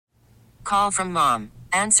Call from mom.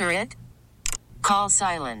 Answer it. Call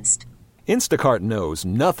silenced. Instacart knows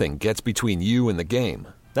nothing gets between you and the game.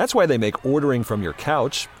 That's why they make ordering from your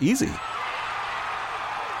couch easy.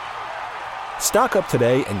 Stock up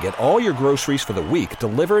today and get all your groceries for the week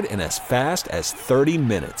delivered in as fast as 30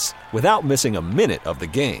 minutes without missing a minute of the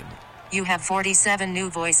game. You have 47 new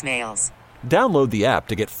voicemails. Download the app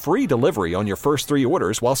to get free delivery on your first 3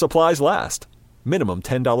 orders while supplies last. Minimum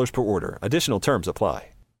 $10 per order. Additional terms apply.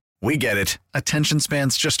 We get it. Attention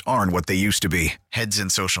spans just aren't what they used to be. Heads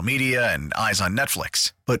in social media and eyes on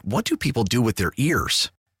Netflix. But what do people do with their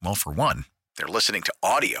ears? Well, for one, they're listening to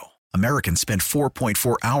audio. Americans spend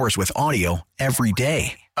 4.4 hours with audio every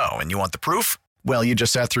day. Oh, and you want the proof? Well, you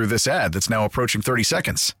just sat through this ad that's now approaching 30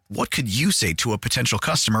 seconds. What could you say to a potential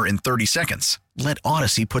customer in 30 seconds? Let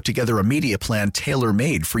Odyssey put together a media plan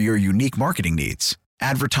tailor-made for your unique marketing needs.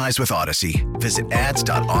 Advertise with Odyssey. Visit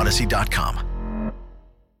ads.odyssey.com.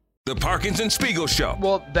 The Parkinson Spiegel Show.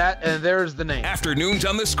 Well, there's the name. Afternoons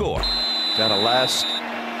on The Score. Got a last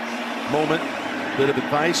moment bit of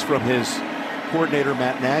advice from his coordinator,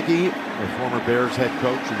 Matt Nagy, the former Bears head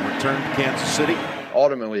coach, and returned to Kansas City.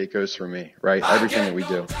 Ultimately, it goes through me, right? Everything that we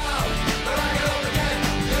do.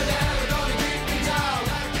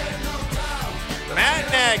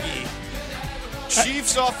 Matt Nagy,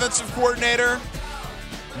 Chiefs offensive coordinator.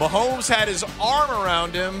 Mahomes had his arm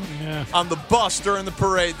around him on the bus during the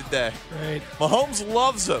parade today. Right. Mahomes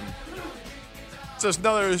loves him. So it's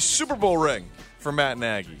another Super Bowl ring for Matt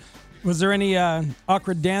Nagy. Was there any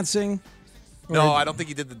awkward dancing? No, I don't think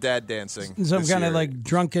he did the dad dancing. Some kind of like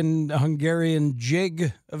drunken Hungarian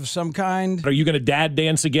jig of some kind? Are you going to dad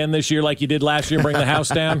dance again this year like you did last year, bring the house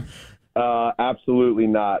down? Absolutely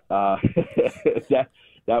not. That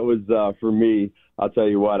was for me. I'll tell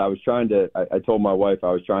you what, I told my wife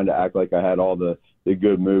I was trying to act like I had all the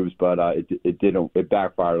good moves, but it didn't. It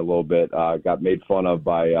backfired a little bit. Got made fun of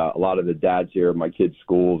by a lot of the dads here at my kids'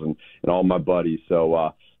 schools and all my buddies.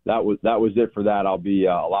 So that was it for that. I'll be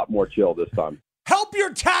a lot more chill this time. Help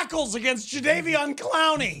your tackles against Jadeveon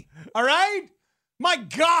Clowney, all right? My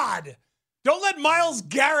God. Don't let Myles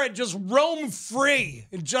Garrett just roam free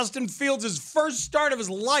in Justin Fields' first start of his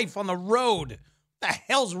life on the road. What the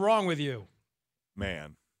hell's wrong with you?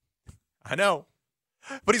 Man, I know.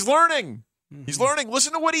 But he's learning. He's learning.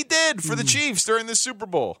 Listen to what he did for the Chiefs during this Super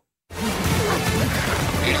Bowl.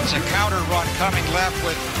 It's a counter run coming left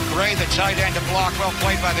with Gray, the tight end, to block. Well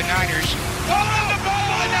played by the Niners. Oh, the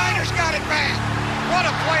ball! The Niners got it back. What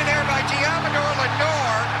a play there by Diamador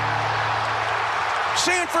Lenore.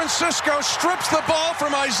 San Francisco strips the ball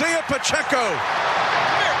from Isaiah Pacheco.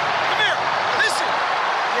 Come here. Listen.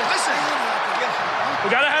 We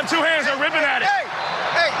got to have two hands. They're ripping at it.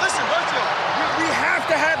 Hey, listen, we have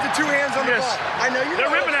to have the two hands on the ball. I know you. They're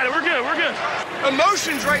ripping at it. We're good.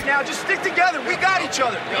 Emotions right now. Just stick together. We got each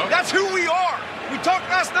other. That's who we are. We talked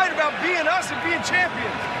last night about being us and being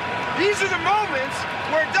champions. These are the moments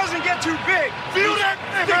where it doesn't get too big. Feel that?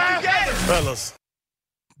 Stick together. Fellas.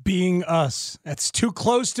 Being us. That's too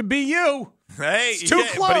close to be you. Hey, it's too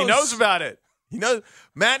close. But he knows about it. He knows.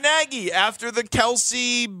 Matt Nagy, after the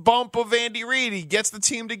Kelsey bump of Andy Reid, he gets the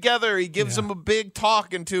team together. He gives them a big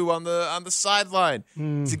talking to on the sideline.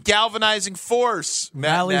 It's a galvanizing force.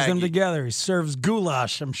 Matt Rallies Nagy. them together. He serves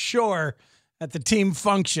goulash, I'm sure, at the team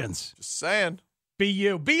functions. Just saying. Be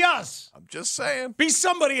you. Be us. I'm just saying. Be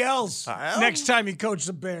somebody else next time you coach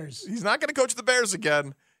the Bears. He's not going to coach the Bears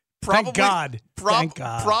again. Thank God. Thank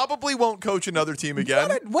God. Probably won't coach another team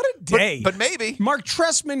again. What a day. But maybe. Mark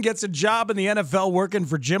Trestman gets a job in the NFL working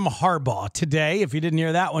for Jim Harbaugh today, if you didn't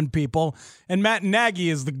hear that one, people. And Matt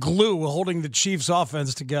Nagy is the glue holding the Chiefs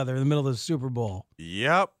offense together in the middle of the Super Bowl.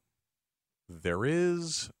 Yep. There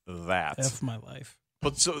is that. F my life.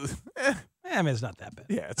 But so, I mean, it's not that bad.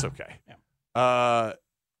 Yeah, it's okay. Yeah.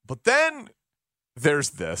 But then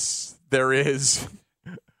there's this. There is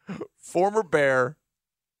former Bear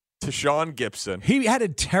Tashawn Gibson. He had a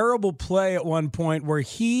terrible play at one point where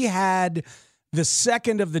he had the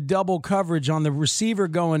second of the double coverage on the receiver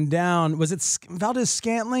going down. Was it Valdez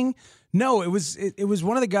Scantling? No, it was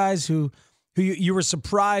one of the guys who you were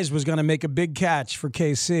surprised was going to make a big catch for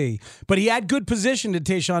KC. But he had good position to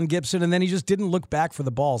Tashawn Gibson, and then he just didn't look back for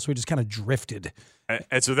the ball, so he just kind of drifted.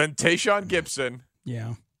 And so then Tashawn Gibson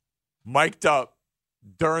mic'd up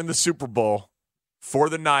during the Super Bowl for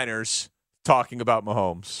the Niners talking about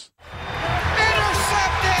Mahomes.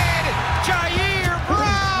 Intercepted! Jair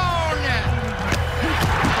Brown!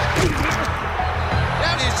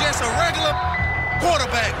 That is just a regular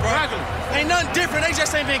quarterback, bro. Regular. Ain't nothing different. They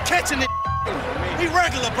just ain't been catching it. He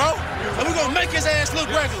regular, bro. And we're going to make his ass look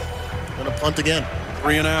regular. Going to punt again.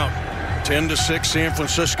 3 and out. 10-6 San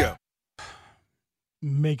Francisco.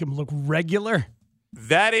 Make him look regular?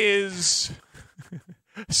 That is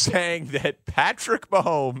saying that Patrick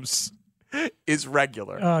Mahomes is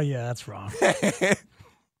regular. Oh, yeah, that's wrong. And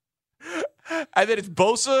then it's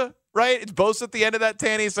Bosa, right? It's Bosa at the end of that,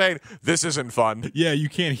 Tanny, saying, this isn't fun. Yeah, you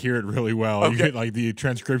can't hear it really well. Okay. You get, like, the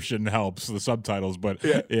transcription helps, the subtitles, but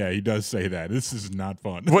yeah, he does say that. This is not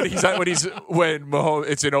fun. When Mahomes,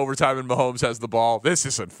 it's in overtime and Mahomes has the ball, this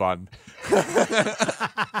isn't fun.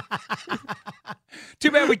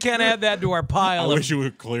 Too bad we can't add that to our pile. I wish it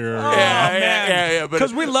was clearer. Yeah.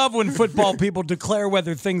 Because we love when football people declare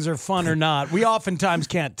whether things are fun or not. We oftentimes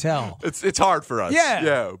can't tell. It's hard for us.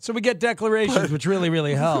 Yeah. So we get declarations, which really,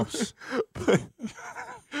 really helps.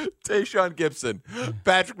 Tayshaun Gibson,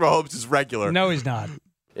 Patrick Mahomes is regular. No, he's not.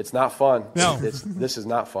 It's not fun. No. This is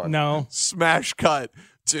not fun. No. Smash cut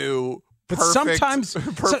to But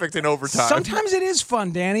perfect in overtime. Sometimes it is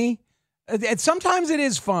fun, Danny. And sometimes it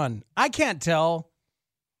is fun. I can't tell.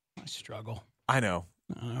 I struggle. I know.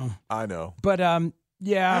 But,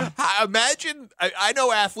 yeah. Imagine, I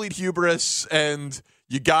know athlete hubris, and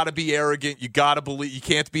you got to be arrogant. You got to believe. You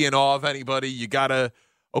can't be in awe of anybody. You got to,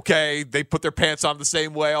 okay, they put their pants on the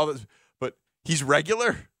same way. All this, but he's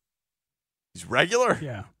regular. He's regular.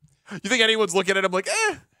 Yeah. You think anyone's looking at him like,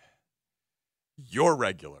 you're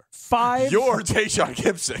regular. 5. You're Tayshaun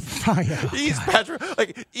Gibson. Yeah. He's Patrick.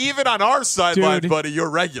 Like, even on our sideline, buddy, you're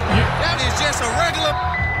regular. That is just a regular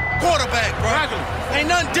quarterback, bro. Regular. Ain't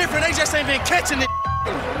nothing different. They just ain't been catching it.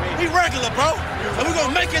 He regular, bro. And we're going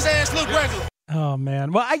to make his ass look regular. Oh,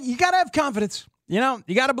 man. Well, you got to have confidence. You know,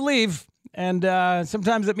 you got to believe. And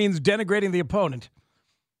sometimes it means denigrating the opponent.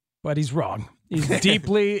 But he's wrong. He's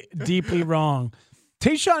deeply, deeply wrong.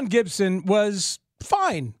 Tayshaun Gibson was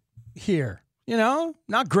fine here. You know,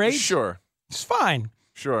 not great. Sure. It's fine.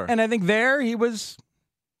 Sure. And I think there he was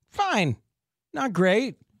fine. Not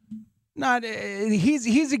great.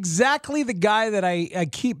 He's exactly the guy that I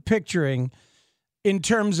keep picturing in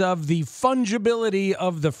terms of the fungibility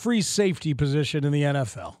of the free safety position in the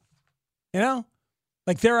NFL. You know?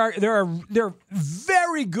 Like there are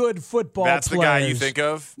very good football That's players. the guy you think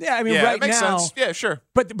of? Yeah, I mean right right that makes now. Sense. Yeah, sure.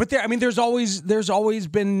 But there, I mean there's always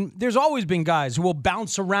been guys who will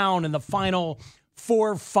bounce around in the final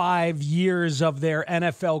 4 or 5 years of their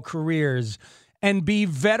NFL careers and be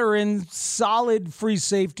veteran solid free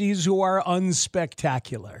safeties who are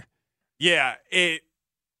unspectacular. Yeah,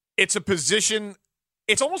 it's a position.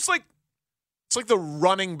 It's almost like the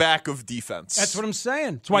running back of defense. That's what I'm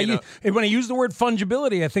saying. That's why when I use the word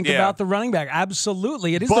fungibility, I think about the running back.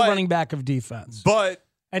 Absolutely. It is the running back of defense. But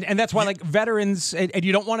and that's why like veterans, and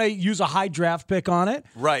you don't want to use a high draft pick on it.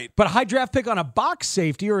 Right. But a high draft pick on a box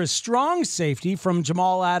safety or a strong safety from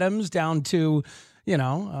Jamal Adams down to,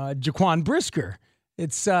 Jaquan Brisker.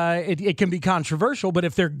 It can be controversial, but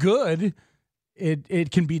if they're good,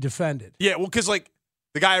 it can be defended. Yeah, well, because like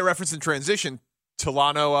the guy I referenced in transition,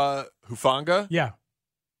 Talano Hufanga. Yeah.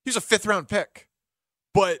 He's a 5th-round pick.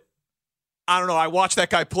 But I don't know. I watched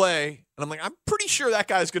that guy play, and I'm like, I'm pretty sure that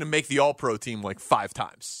guy's going to make the All-Pro team like 5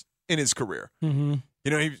 times in his career. Mm-hmm.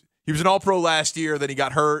 He was an All-Pro last year, then he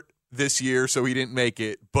got hurt this year, so he didn't make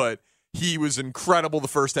it. But he was incredible the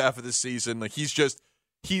first half of the season. Like he's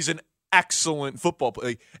an excellent football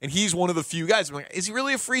player. And he's one of the few guys. I'm like, is he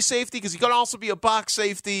really a free safety? Because he can also be a box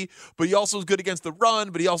safety, but he also is good against the run,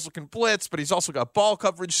 but he also can blitz, but he's also got ball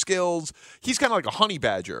coverage skills. He's kind of like a Honey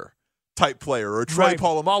Badger type player or a Troy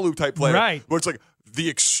Polamalu type player. Right. Where it's like the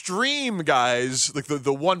extreme guys, like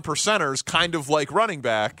the one percenters, kind of like running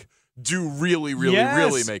back, do really make a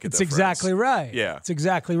difference. It's exactly right. Yeah. It's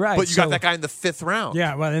exactly right. But you got that guy in the 5th round.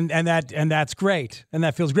 Yeah, well, and that's great. And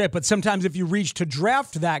that feels great. But sometimes if you reach to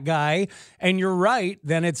draft that guy and you're right,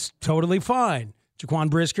 then it's totally fine. Jaquan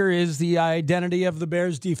Brisker is the identity of the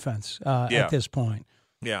Bears defense at this point.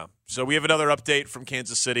 Yeah. So we have another update from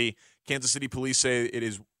Kansas City. Kansas City police say it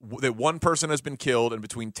is that one person has been killed and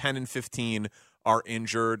between 10 and 15 are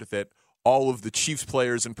injured, that all of the Chiefs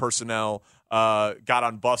players and personnel got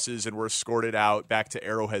on buses and were escorted out back to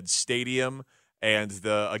Arrowhead Stadium. And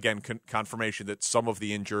confirmation that some of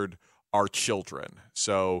the injured are children.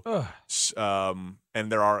 So,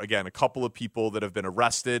 and there are, again, a couple of people that have been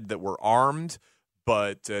arrested that were armed.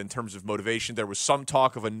 But in terms of motivation, there was some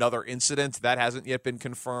talk of another incident. That hasn't yet been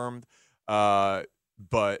confirmed.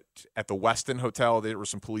 But at the Westin Hotel, there was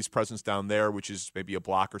some police presence down there, which is maybe a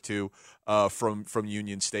block or two from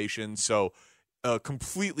Union Station. So a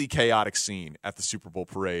completely chaotic scene at the Super Bowl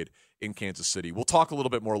parade in Kansas City. We'll talk a little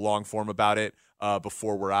bit more long form about it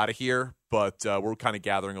before we're out of here, but we're kind of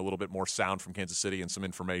gathering a little bit more sound from Kansas City and some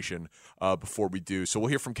information before we do. So we'll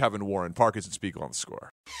hear from Kevin Warren, Parkins and Spiegel on The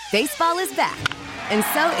Score. Baseball is back, and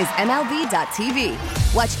so is MLB.tv.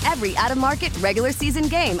 Watch every out-of-market regular season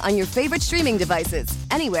game on your favorite streaming devices,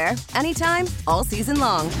 anywhere, anytime, all season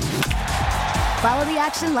long. Follow the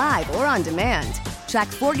action live or on demand. Track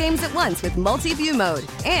 4 games at once with multi-view mode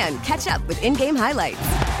and catch up with in-game highlights.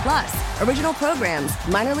 Plus, original programs,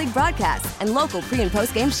 minor league broadcasts, and local pre- and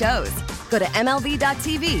post-game shows. Go to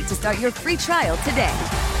MLB.tv to start your free trial today.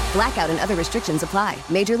 Blackout and other restrictions apply.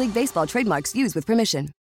 Major League Baseball trademarks used with permission.